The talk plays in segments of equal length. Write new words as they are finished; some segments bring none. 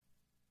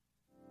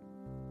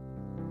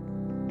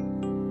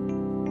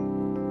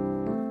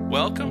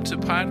Welcome to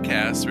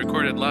podcasts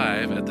recorded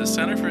live at the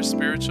Center for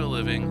Spiritual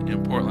Living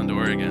in Portland,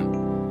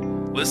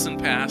 Oregon. Listen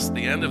past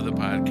the end of the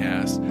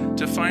podcast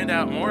to find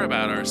out more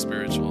about our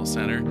spiritual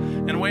center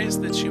and ways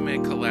that you may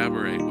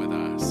collaborate with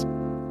us.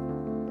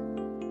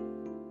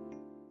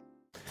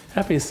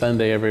 Happy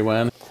Sunday,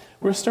 everyone.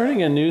 We're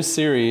starting a new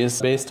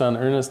series based on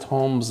Ernest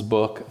Holmes'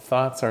 book,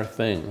 Thoughts Are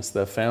Things,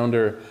 the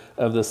founder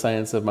of the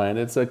Science of Mind.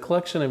 It's a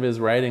collection of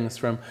his writings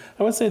from,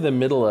 I would say, the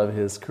middle of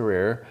his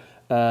career.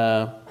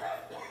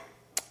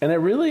 And it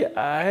really,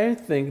 I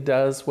think,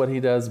 does what he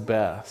does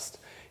best.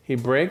 He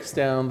breaks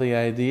down the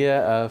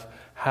idea of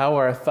how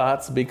our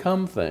thoughts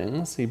become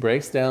things. He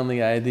breaks down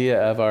the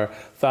idea of our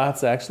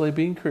thoughts actually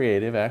being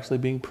creative, actually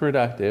being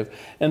productive,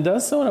 and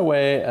does so in a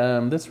way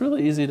that's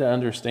really easy to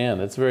understand.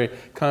 It's a very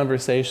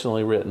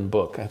conversationally written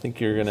book. I think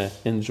you're going to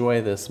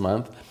enjoy this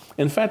month.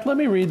 In fact, let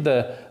me read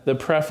the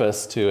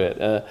preface to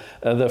it.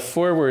 The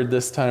foreword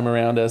this time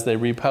around, as they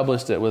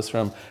republished it, was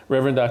from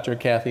Reverend Dr.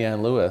 Kathy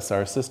Ann Lewis,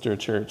 our sister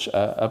church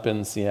up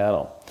in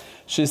Seattle.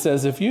 She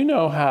says, "If you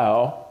know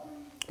how,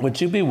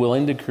 would you be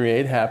willing to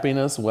create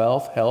happiness,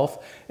 wealth,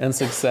 health, and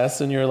success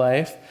in your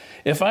life?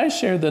 If I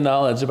shared the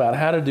knowledge about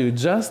how to do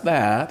just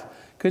that,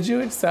 could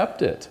you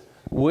accept it?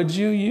 Would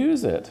you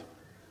use it?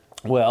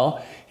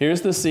 Well,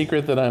 here's the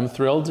secret that I'm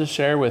thrilled to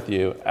share with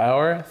you.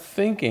 Our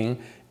thinking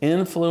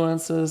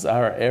influences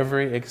our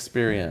every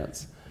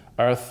experience.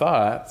 Our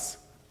thoughts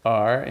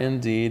are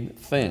indeed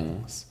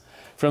things.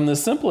 From the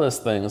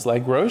simplest things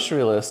like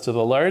grocery lists to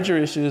the larger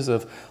issues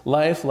of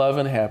life, love,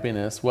 and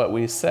happiness, what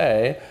we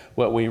say,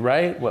 what we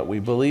write, what we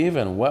believe,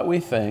 and what we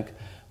think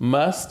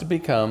must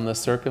become the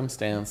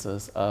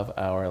circumstances of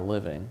our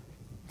living."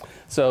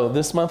 So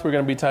this month we're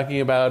going to be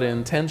talking about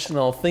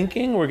intentional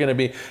thinking. We're going to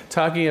be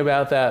talking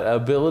about that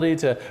ability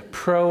to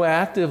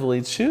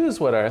proactively choose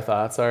what our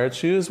thoughts are,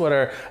 choose what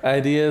our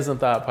ideas and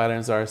thought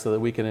patterns are so that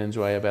we can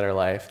enjoy a better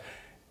life.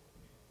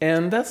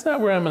 And that's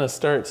not where I'm going to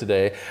start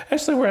today.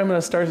 Actually, where I'm going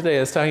to start today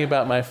is talking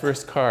about my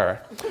first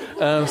car.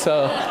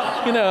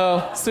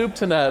 Soup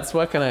to nuts,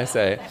 what can I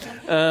say?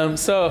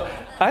 So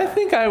I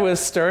think I was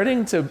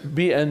starting to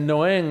be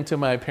annoying to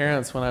my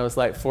parents when I was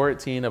like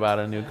 14 about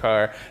a new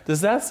car.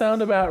 Does that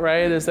sound about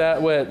right? Is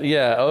that what?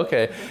 Yeah,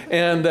 okay.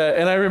 And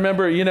I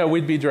remember,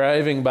 we'd be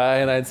driving by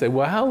and I'd say,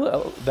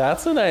 wow,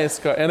 that's a nice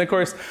car. And of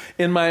course,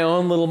 in my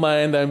own little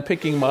mind, I'm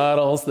picking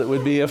models that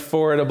would be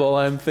affordable,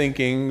 I'm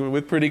thinking,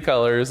 with pretty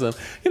colors and,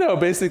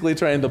 basically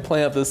trying to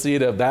plant the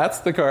seed of that's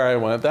the car I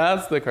want,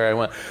 that's the car I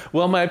want.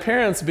 Well, my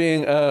parents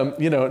being,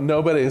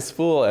 nobody's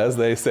fool, as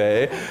they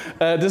say,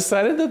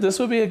 decided that this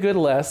would be a good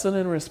lesson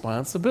in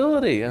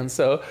responsibility. And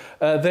so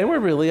they were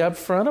really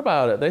upfront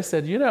about it. They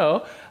said,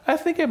 I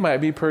think it might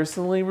be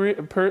completely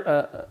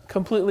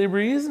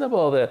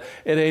reasonable that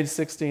at age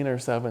 16 or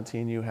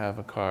 17 you have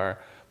a car.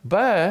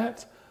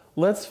 But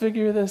let's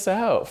figure this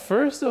out.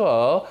 First of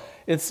all,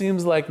 it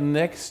seems like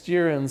next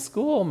year in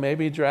school,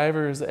 maybe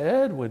driver's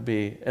ed would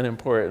be an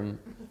important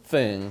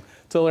thing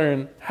to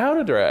learn how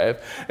to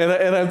drive. And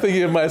I'm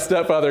thinking of my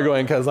stepfather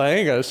going, because I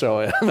ain't going to show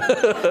him.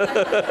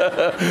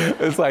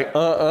 It's like,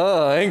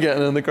 I ain't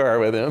getting in the car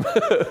with him.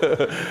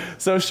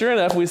 So sure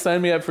enough, we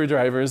signed me up for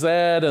driver's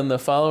ed, and the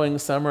following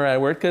summer I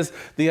worked, because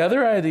the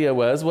other idea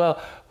was, well,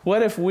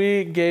 what if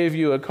we gave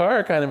you a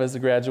car kind of as a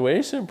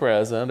graduation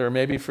present, or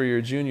maybe for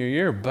your junior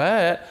year,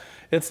 but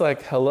it's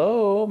like,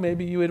 hello,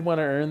 maybe you would want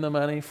to earn the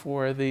money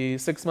for the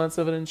 6 months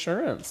of an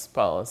insurance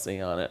policy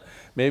on it.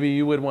 Maybe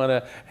you would want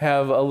to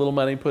have a little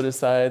money put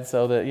aside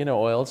so that,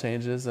 oil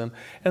changes. And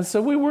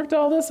so we worked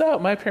all this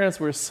out. My parents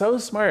were so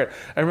smart.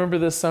 I remember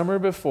the summer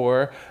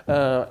before,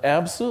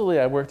 absolutely,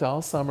 I worked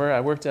all summer.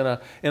 I worked in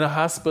a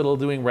hospital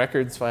doing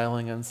records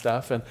filing and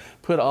stuff and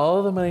put all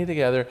of the money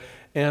together.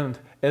 And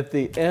at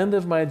the end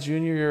of my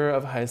junior year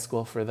of high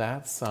school for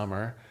that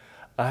summer,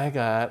 I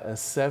got a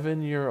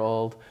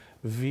 7-year-old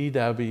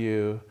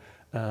VW,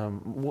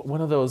 one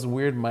of those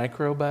weird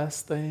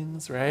microbus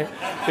things, right?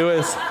 It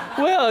was,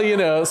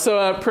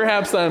 so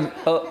perhaps I'm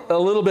a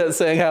little bit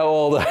saying how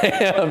old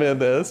I am in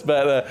this,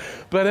 but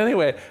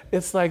anyway,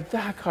 it's like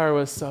that car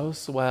was so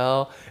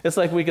swell. It's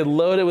like we could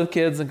load it with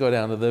kids and go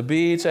down to the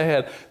beach. I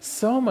had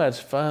so much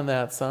fun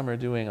that summer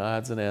doing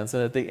odds and ends,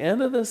 and at the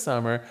end of the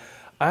summer,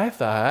 I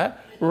thought,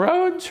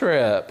 road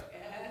trip.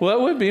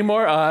 What would be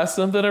more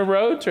awesome than a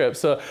road trip?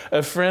 So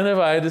a friend of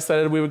mine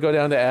decided we would go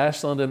down to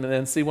Ashland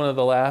and see one of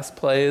the last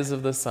plays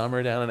of the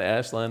summer down in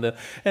Ashland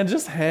and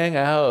just hang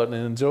out and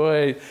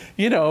enjoy,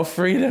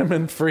 freedom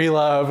and free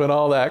love and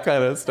all that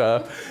kind of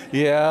stuff.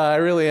 Yeah, I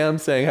really am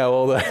saying how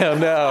old I am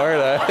now,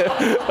 aren't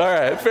I? All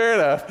right, fair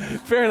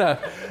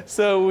enough.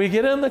 So we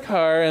get in the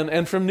car,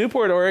 and from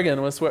Newport,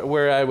 Oregon was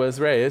where I was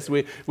raised.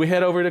 We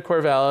head over to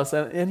Corvallis,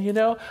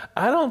 and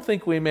I don't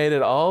think we made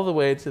it all the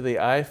way to the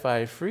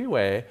I-5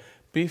 freeway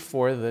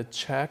before the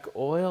check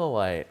oil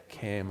light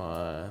came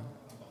on.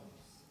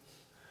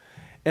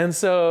 And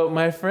so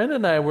my friend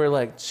and I were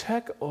like,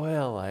 check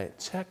oil light.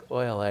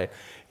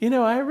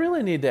 I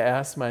really need to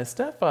ask my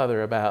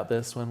stepfather about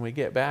this when we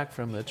get back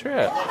from the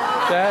trip.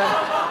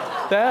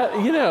 that,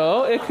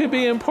 it could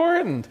be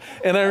important.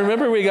 And I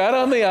remember we got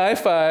on the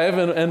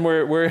I-5 and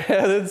we're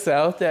headed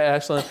south to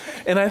Ashland.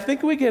 And I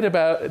think we get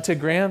about to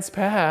Grants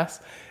Pass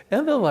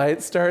and the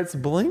light starts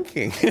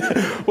blinking.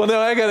 Well, now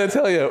I got to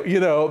tell you,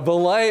 the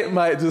light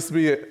might just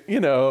be,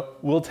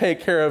 we'll take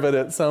care of it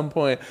at some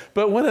point.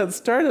 But when it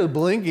started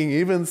blinking,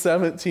 even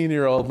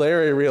 17-year-old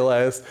Larry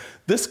realized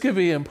this could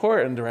be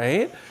important,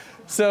 right?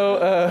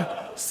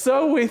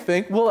 So we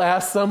think we'll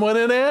ask someone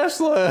in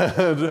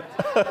Ashland.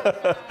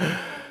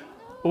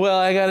 Well,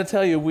 I got to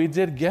tell you, we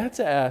did get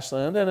to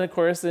Ashland, and of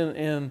course,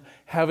 in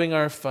having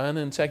our fun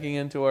and checking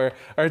into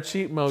our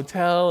cheap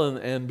motel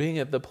and being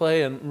at the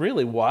play and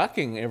really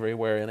walking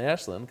everywhere in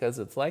Ashland, because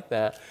it's like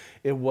that,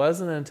 it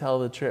wasn't until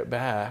the trip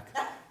back,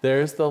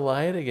 there's the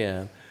light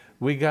again.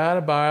 We got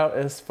about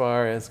as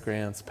far as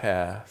Grants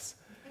Pass,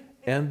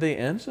 and the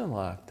engine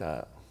locked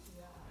up.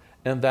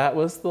 And that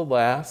was the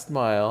last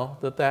mile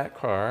that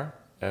car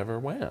ever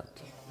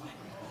went.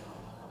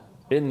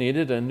 It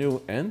needed a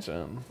new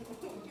engine,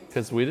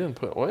 because we didn't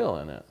put oil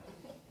in it.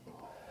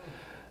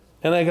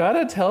 And I got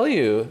to tell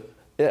you,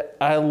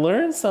 I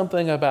learned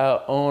something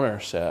about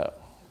ownership.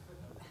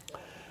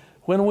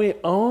 When we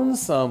own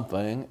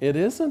something, it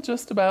isn't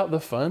just about the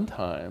fun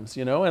times,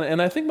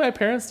 and I think my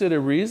parents did a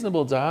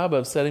reasonable job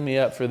of setting me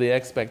up for the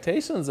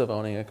expectations of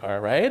owning a car,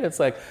 right? It's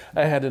like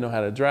I had to know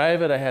how to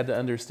drive it. I had to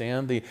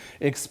understand the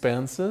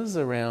expenses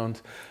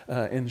around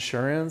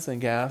insurance and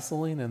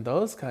gasoline and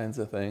those kinds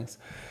of things.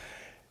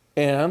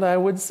 And I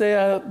would say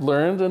I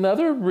learned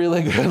another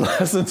really good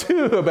lesson,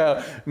 too,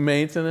 about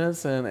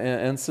maintenance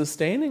and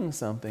sustaining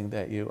something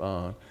that you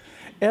own.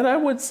 And I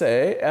would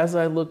say, as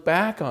I look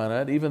back on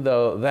it, even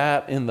though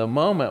that in the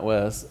moment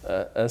was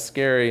a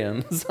scary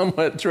and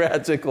somewhat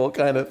tragical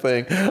kind of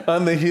thing,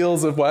 on the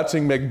heels of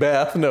watching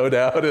Macbeth, no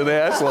doubt, in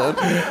Ashland,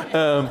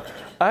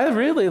 I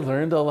really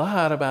learned a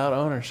lot about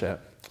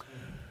ownership.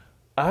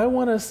 I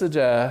want to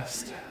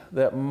suggest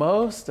that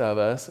most of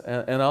us,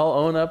 and I'll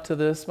own up to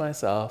this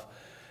myself,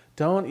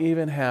 don't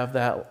even have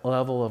that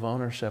level of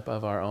ownership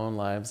of our own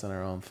lives and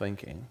our own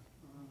thinking.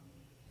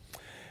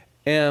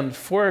 And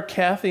for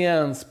Kathy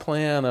Ann's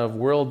plan of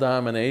world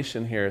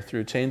domination here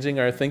through changing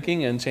our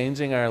thinking and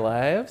changing our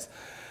lives,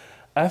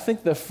 I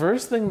think the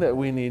first thing that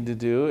we need to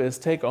do is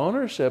take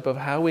ownership of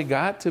how we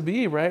got to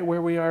be right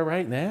where we are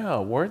right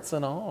now, warts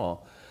and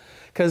all.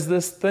 Because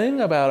this thing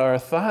about our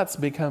thoughts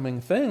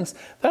becoming things,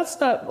 that's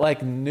not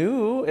like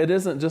new. It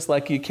isn't just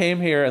like you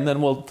came here and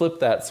then we'll flip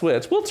that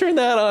switch. We'll turn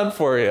that on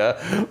for you.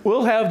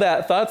 We'll have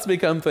that thoughts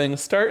become things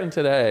starting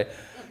today.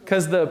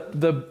 Because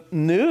the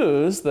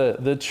news,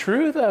 the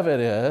truth of it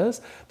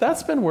is,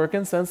 that's been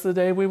working since the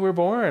day we were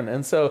born.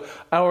 And so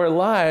our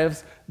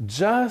lives,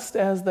 just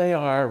as they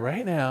are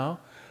right now,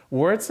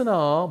 warts and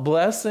all,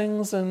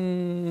 blessings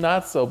and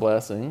not so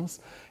blessings,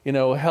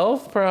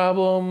 health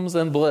problems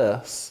and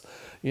bliss,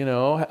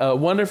 a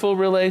wonderful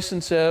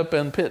relationship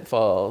and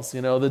pitfalls,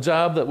 the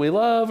job that we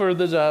love or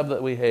the job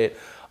that we hate.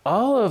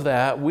 All of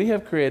that we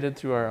have created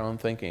through our own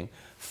thinking.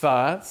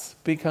 Thoughts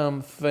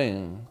become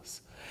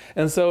things.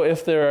 And so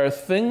if there are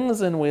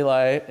things in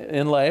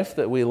life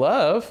that we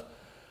love,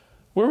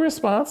 we're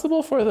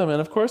responsible for them. And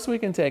of course we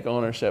can take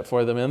ownership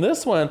for them. And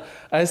this one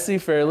I see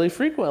fairly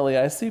frequently.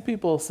 I see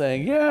people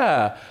saying,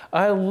 yeah,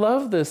 I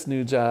love this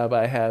new job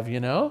I have,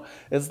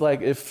 It's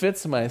like it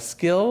fits my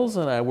skills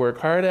and I work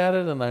hard at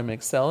it and I'm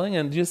excelling.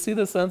 And do you see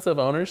the sense of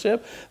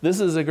ownership? This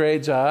is a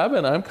great job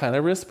and I'm kind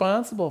of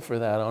responsible for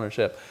that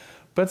ownership.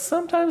 But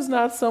sometimes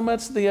not so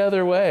much the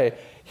other way.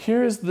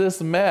 Here's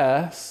this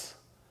mess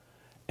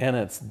and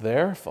it's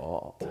their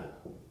fault.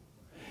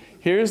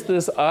 Here's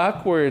this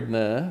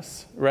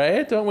awkwardness,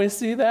 right? Don't we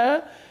see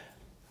that?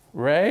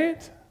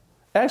 Right?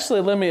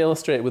 Actually, let me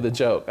illustrate with a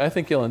joke. I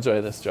think you'll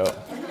enjoy this joke.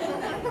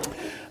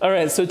 All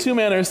right, so two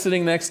men are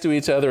sitting next to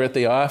each other at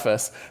the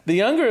office. The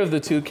younger of the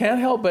two can't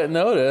help but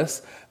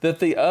notice that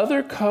the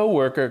other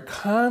coworker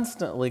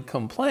constantly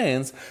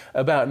complains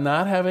about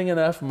not having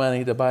enough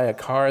money to buy a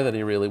car that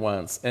he really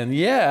wants. And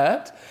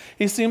yet,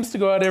 he seems to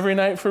go out every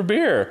night for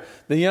beer.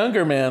 The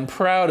younger man,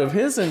 proud of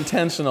his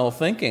intentional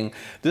thinking,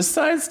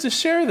 decides to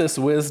share this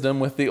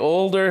wisdom with the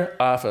older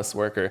office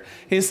worker.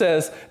 He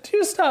says, "Do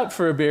you stop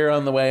for a beer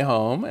on the way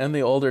home?" And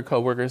the older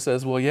coworker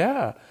says, "Well,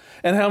 yeah."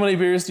 "And how many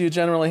beers do you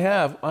generally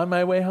have?" "On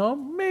my way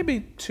home,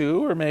 maybe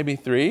 2 or maybe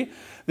 3.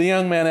 The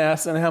young man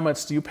asks, "And how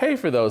much do you pay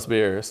for those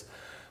beers?"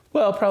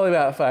 "Well, probably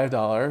about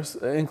 $5,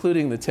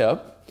 including the tip."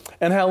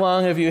 "And how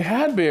long have you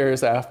had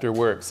beers after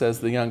work?" says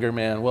the younger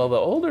man. Well, the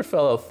older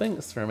fellow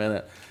thinks for a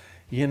minute.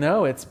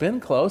 It's been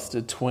close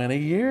to 20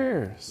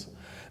 years.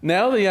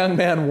 Now the young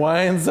man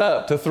winds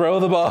up to throw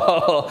the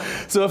ball.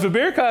 So if a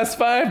beer costs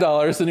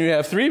 $5 and you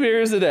have 3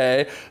 beers a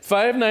day,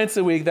 5 nights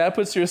a week, that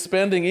puts your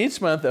spending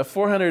each month at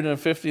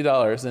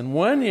 $450. In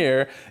 1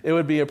 year, it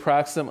would be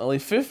approximately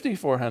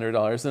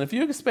 $5,400. And if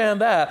you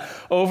expand that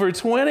over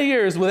 20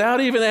 years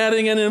without even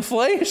adding in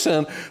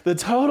inflation, the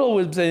total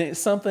would be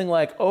something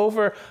like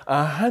over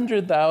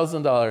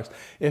 $100,000.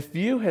 If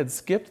you had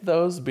skipped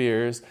those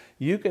beers,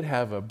 you could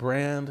have a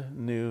brand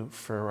new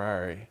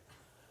Ferrari.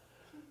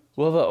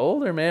 Well, the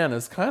older man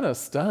is kind of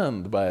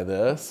stunned by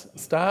this,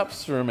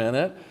 stops for a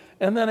minute,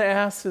 and then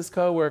asks his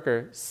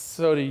coworker,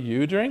 "So do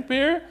you drink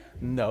beer?"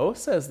 "No,"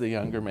 says the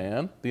younger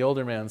man. The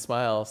older man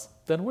smiles.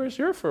 "Then where's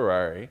your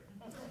Ferrari?"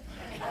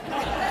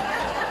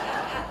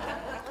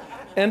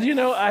 And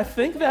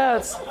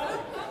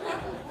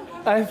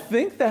I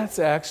think that's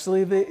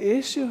actually the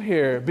issue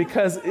here,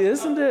 because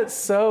isn't it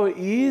so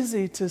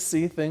easy to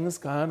see things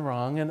gone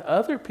wrong in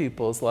other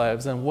people's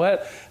lives and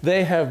what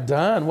they have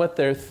done, what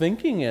their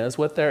thinking is,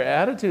 what their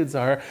attitudes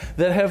are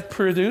that have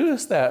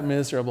produced that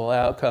miserable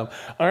outcome?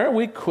 Aren't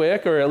we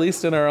quick, or at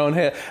least in our own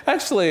head?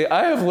 Actually,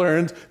 I have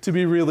learned to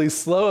be really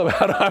slow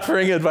about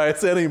offering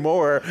advice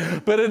anymore,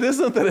 but it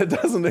isn't that it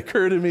doesn't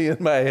occur to me in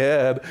my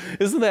head.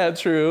 Isn't that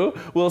true?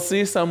 We'll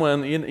see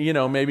someone,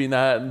 maybe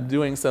not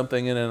doing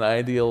something in an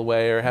ideal way,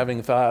 or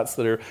having thoughts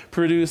that are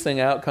producing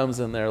outcomes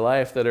in their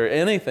life that are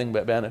anything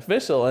but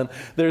beneficial. And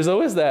there's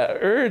always that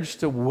urge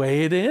to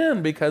wade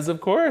in, because of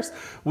course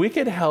we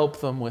could help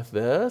them with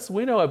this.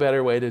 We know a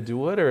better way to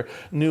do it, or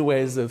new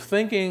ways of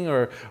thinking,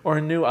 or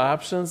new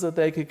options that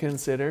they could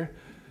consider.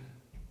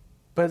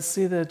 But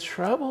see, the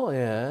trouble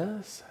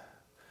is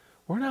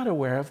we're not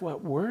aware of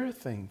what we're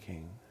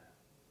thinking.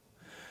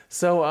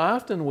 So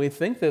often we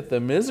think that the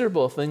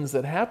miserable things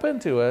that happen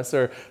to us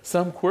are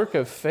some quirk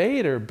of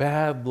fate or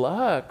bad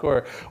luck,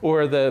 or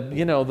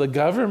the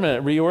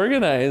government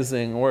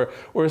reorganizing,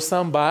 or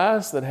some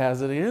boss that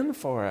has it in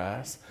for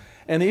us.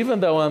 And even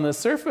though on the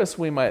surface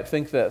we might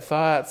think that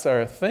thoughts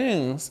are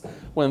things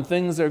when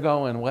things are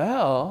going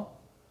well,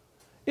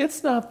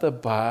 it's not the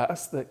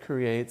boss that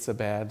creates a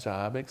bad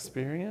job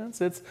experience.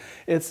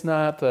 It's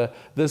not the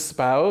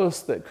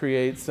spouse that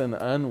creates an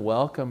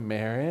unwelcome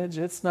marriage.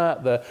 It's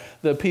not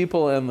the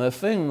people and the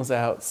things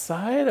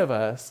outside of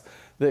us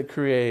that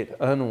create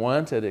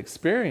unwanted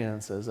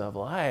experiences of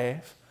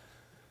life.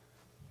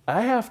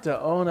 I have to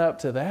own up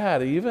to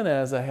that, even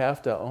as I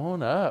have to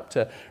own up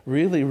to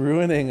really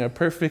ruining a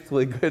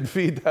perfectly good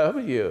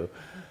VW.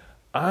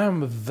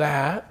 I'm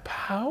that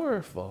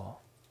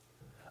powerful.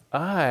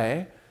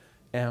 I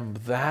am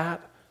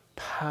that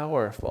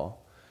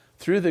powerful.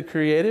 Through the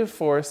creative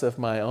force of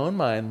my own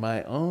mind,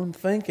 my own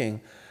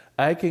thinking,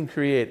 I can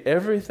create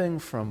everything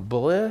from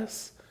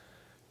bliss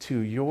to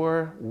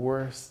your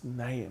worst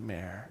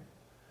nightmare.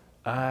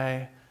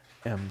 I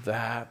am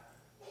that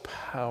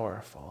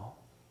powerful.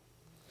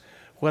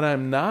 What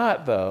I'm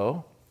not,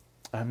 though,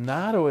 I'm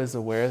not always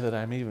aware that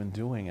I'm even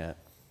doing it.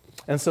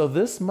 And so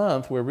this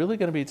month, we're really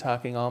going to be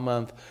talking all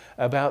month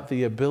about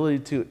the ability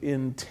to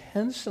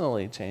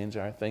intentionally change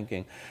our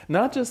thinking.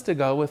 Not just to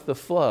go with the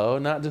flow,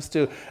 not just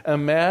to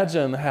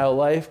imagine how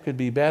life could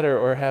be better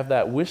or have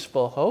that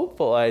wishful,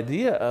 hopeful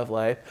idea of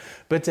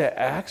life, but to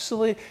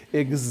actually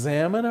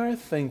examine our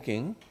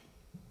thinking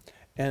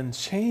and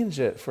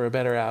change it for a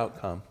better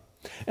outcome.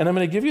 And I'm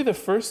going to give you the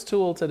first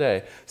tool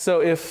today.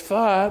 So if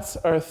thoughts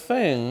are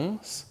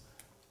things,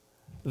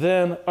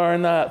 then are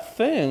not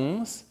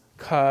things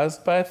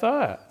caused by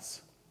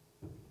thoughts.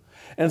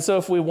 And so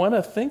if we want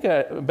to think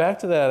back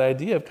to that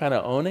idea of kind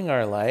of owning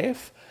our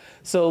life,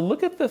 so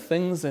look at the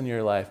things in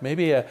your life.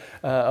 Maybe a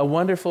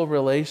wonderful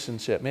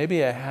relationship,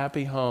 maybe a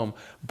happy home,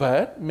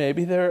 but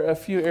maybe there are a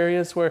few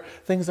areas where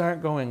things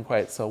aren't going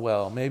quite so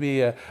well.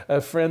 Maybe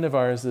a friend of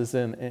ours is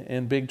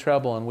in big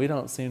trouble and we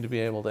don't seem to be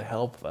able to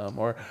help them,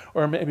 or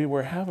maybe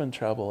we're having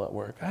trouble at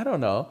work. I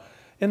don't know.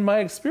 In my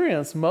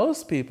experience,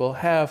 most people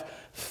have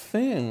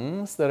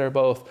things that are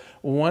both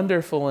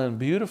wonderful and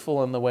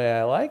beautiful in the way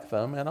I like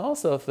them, and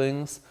also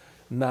things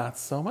not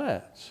so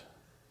much.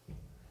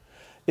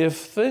 If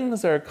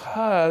things are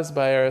caused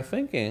by our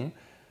thinking,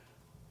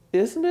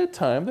 isn't it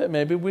time that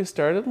maybe we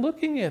started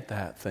looking at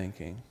that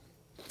thinking?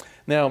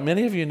 Now,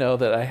 many of you know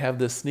that I have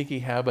this sneaky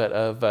habit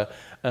of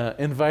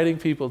inviting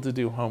people to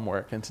do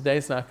homework, and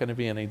today's not going to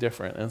be any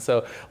different. And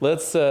so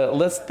let's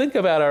think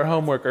about our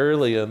homework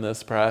early in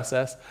this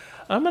process.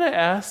 I'm going to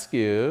ask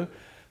you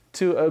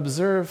to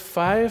observe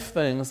 5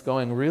 things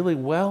going really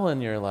well in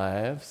your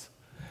lives,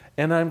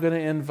 and I'm going to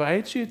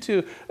invite you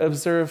to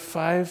observe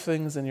 5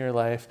 things in your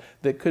life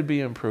that could be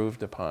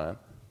improved upon.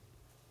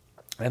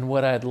 And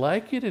what I'd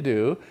like you to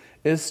do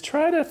is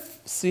try to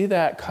see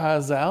that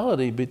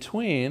causality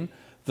between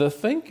the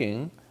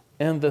thinking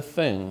and the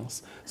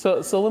things.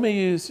 So let me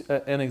use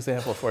an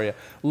example for you.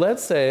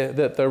 Let's say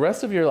that the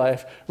rest of your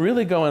life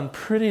really going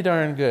pretty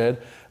darn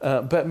good,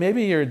 but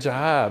maybe your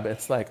job,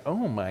 it's like,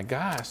 oh my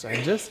gosh,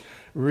 I just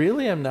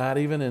really am not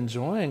even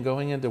enjoying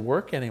going into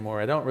work anymore.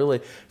 I don't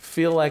really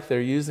feel like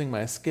they're using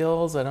my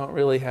skills. I don't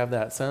really have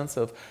that sense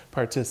of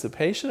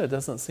participation. It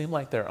doesn't seem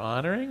like they're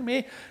honoring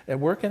me at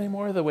work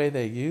anymore the way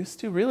they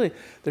used to. Really,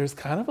 there's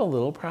kind of a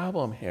little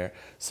problem here.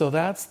 So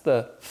that's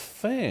the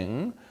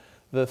thing.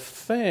 The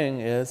thing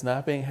is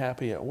not being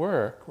happy at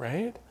work,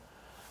 right?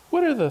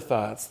 What are the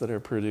thoughts that are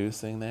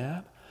producing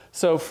that?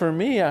 So for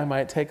me, I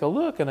might take a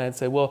look and I'd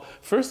say, well,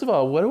 first of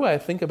all, what do I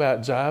think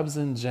about jobs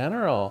in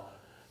general?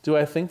 Do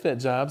I think that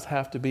jobs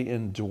have to be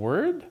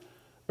endured?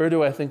 Or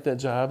do I think that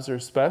jobs are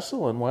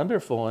special and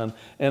wonderful and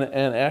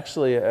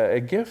actually a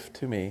gift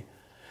to me?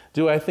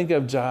 Do I think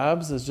of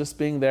jobs as just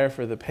being there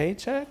for the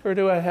paycheck, or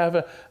do I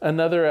have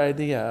another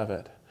idea of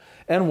it?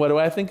 And what do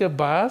I think of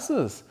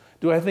bosses?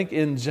 Do I think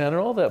in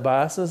general that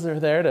bosses are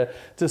there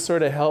to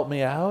sort of help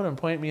me out and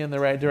point me in the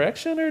right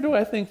direction? Or do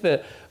I think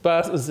that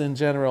bosses in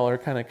general are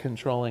kind of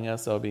controlling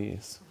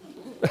SOBs?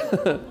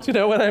 Do you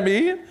know what I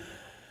mean?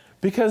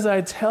 Because I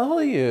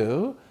tell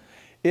you,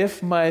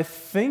 if my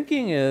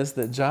thinking is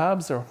that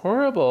jobs are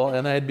horrible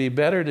and I'd be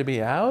better to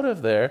be out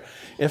of there,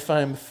 if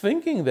I'm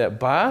thinking that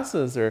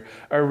bosses are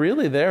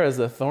really there as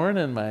a thorn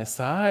in my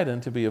side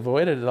and to be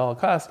avoided at all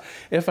costs,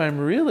 if I'm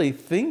really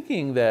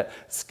thinking that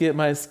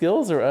my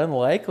skills are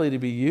unlikely to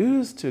be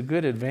used to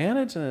good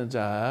advantage in a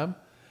job,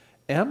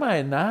 am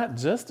I not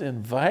just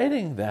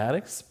inviting that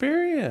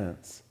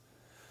experience?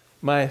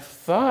 My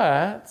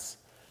thoughts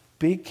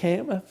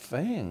became a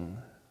thing.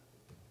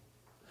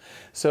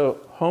 So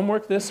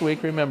homework this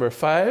week, remember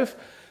 5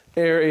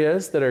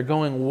 areas that are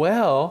going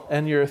well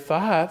and your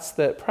thoughts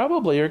that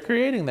probably are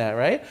creating that,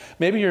 right?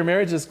 Maybe your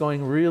marriage is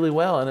going really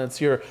well and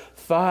it's your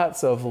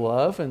thoughts of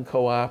love and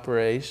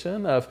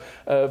cooperation,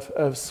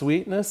 of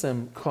sweetness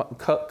and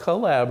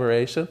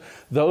collaboration.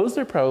 Those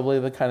are probably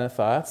the kind of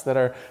thoughts that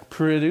are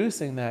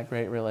producing that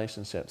great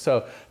relationship.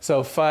 So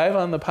 5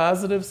 on the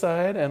positive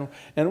side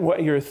and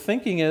what your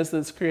thinking is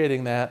that's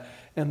creating that.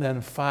 And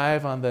then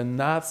 5 on the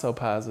not so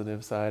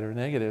positive side or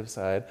negative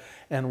side,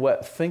 and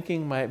what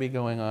thinking might be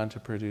going on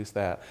to produce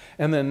that.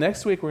 And then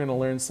next week, we're going to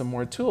learn some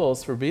more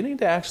tools for beginning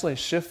to actually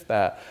shift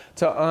that,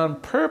 to on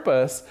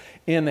purpose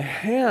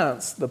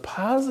enhance the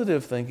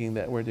positive thinking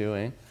that we're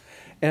doing,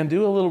 and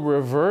do a little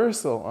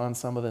reversal on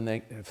some of the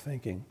negative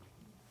thinking.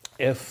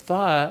 If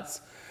thoughts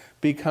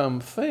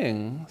become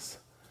things,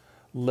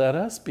 let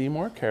us be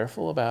more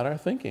careful about our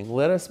thinking.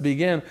 Let us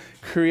begin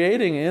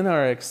creating in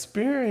our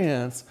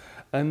experience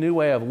a new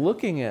way of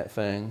looking at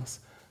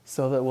things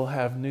so that we'll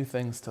have new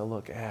things to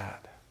look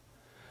at.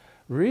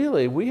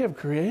 Really, we have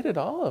created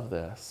all of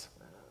this.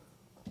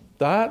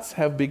 Thoughts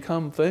have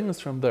become things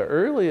from the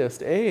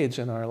earliest age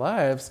in our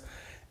lives,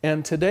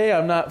 and today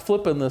I'm not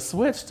flipping the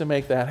switch to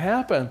make that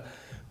happen,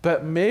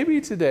 but maybe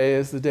today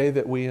is the day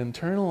that we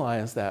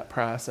internalize that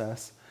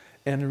process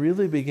and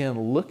really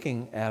begin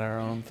looking at our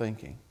own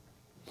thinking.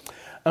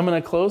 I'm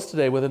going to close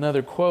today with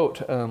another quote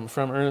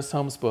from Ernest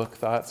Holmes' book,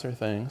 Thoughts Are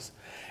Things.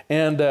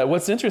 And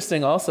what's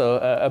interesting also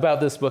about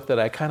this book that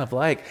I kind of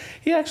like,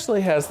 he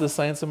actually has the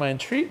Science of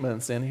Mind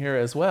treatments in here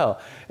as well.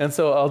 And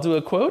so I'll do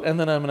a quote, and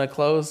then I'm going to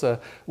close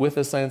with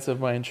the Science of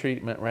Mind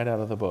treatment right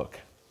out of the book.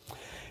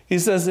 He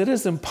says, "It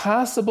is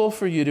impossible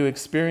for you to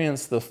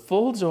experience the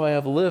full joy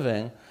of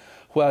living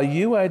while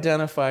you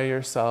identify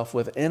yourself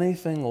with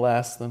anything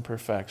less than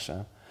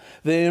perfection.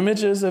 The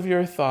images of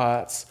your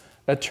thoughts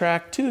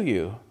attract to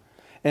you,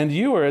 and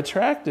you are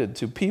attracted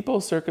to people,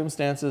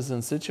 circumstances,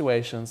 and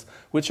situations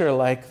which are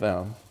like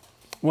them.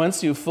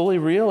 Once you fully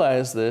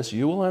realize this,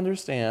 you will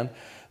understand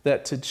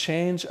that to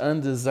change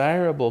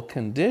undesirable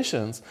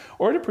conditions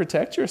or to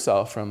protect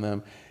yourself from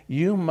them,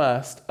 you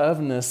must,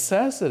 of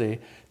necessity,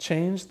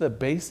 change the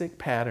basic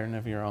pattern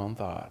of your own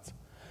thoughts.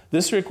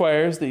 This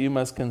requires that you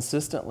must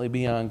consistently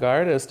be on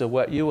guard as to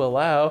what you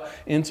allow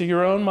into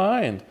your own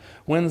mind.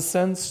 When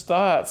such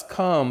thoughts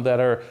come that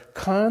are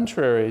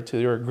contrary to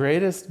your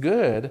greatest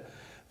good,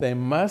 they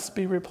must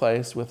be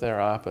replaced with their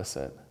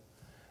opposite.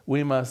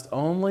 We must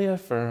only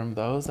affirm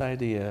those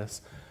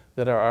ideas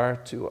that are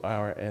to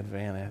our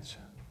advantage."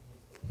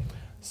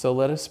 So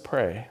let us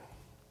pray.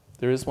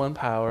 There is one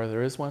power,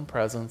 there is one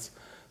presence,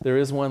 there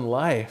is one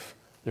life,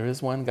 there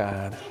is one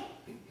God.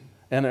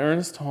 And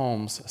Ernest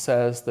Holmes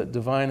says that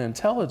divine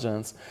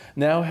intelligence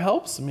now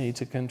helps me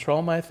to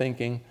control my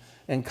thinking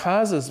and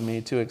causes me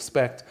to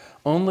expect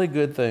only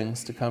good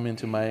things to come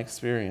into my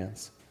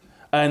experience.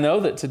 I know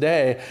that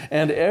today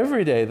and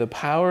every day the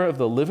power of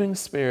the living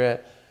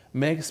Spirit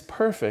makes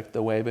perfect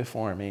the way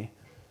before me.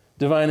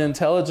 Divine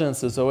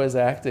intelligence is always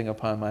acting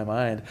upon my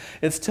mind.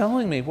 It's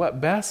telling me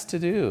what best to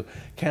do,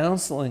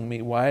 counseling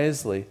me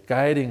wisely,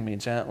 guiding me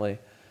gently,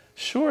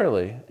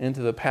 surely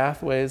into the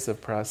pathways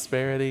of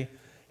prosperity,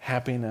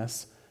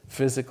 happiness,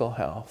 physical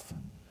health.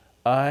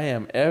 I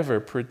am ever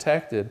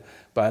protected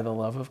by the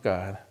love of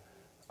God.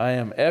 I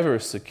am ever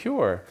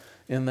secure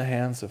in the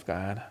hands of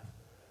God.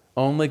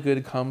 Only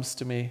good comes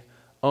to me.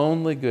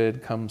 Only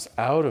good comes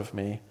out of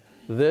me.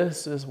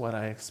 This is what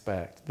I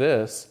expect.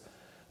 This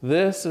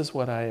is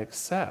what I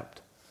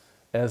accept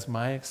as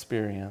my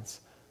experience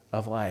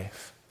of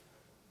life.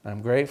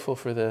 I'm grateful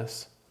for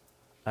this.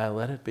 I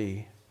let it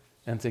be.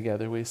 And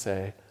together we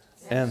say,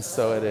 and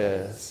so it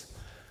is.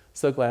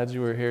 So glad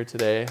you were here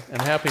today.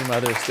 And happy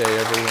Mother's Day,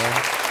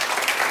 everyone.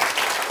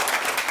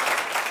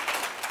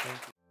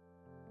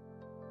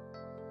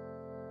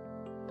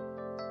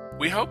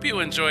 We hope you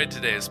enjoyed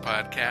today's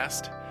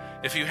podcast.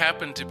 If you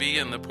happen to be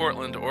in the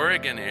Portland,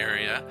 Oregon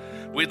area,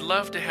 we'd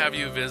love to have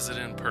you visit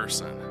in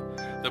person.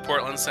 The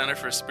Portland Center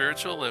for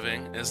Spiritual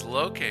Living is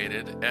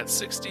located at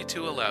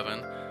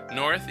 6211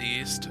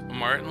 Northeast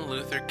Martin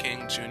Luther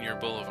King Jr.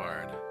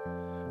 Boulevard.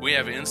 We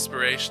have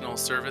inspirational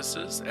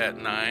services at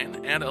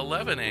 9 and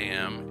 11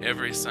 a.m.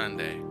 every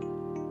Sunday.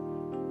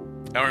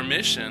 Our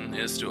mission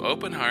is to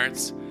open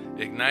hearts,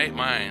 ignite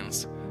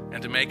minds,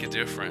 and to make a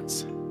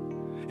difference.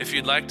 If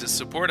you'd like to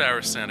support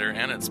our center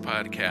and its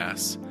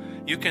podcasts,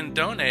 you can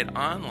donate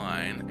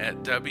online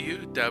at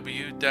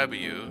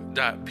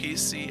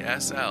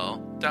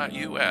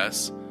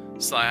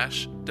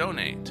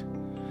www.pcsl.us/donate.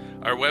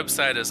 Our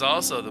website is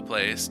also the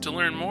place to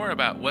learn more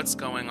about what's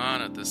going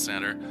on at the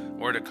center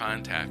or to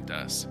contact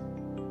us.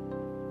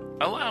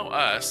 Allow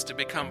us to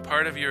become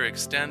part of your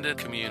extended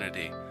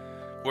community.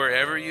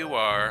 Wherever you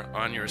are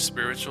on your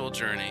spiritual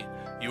journey,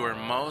 you are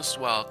most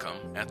welcome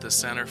at the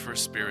Center for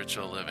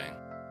Spiritual Living.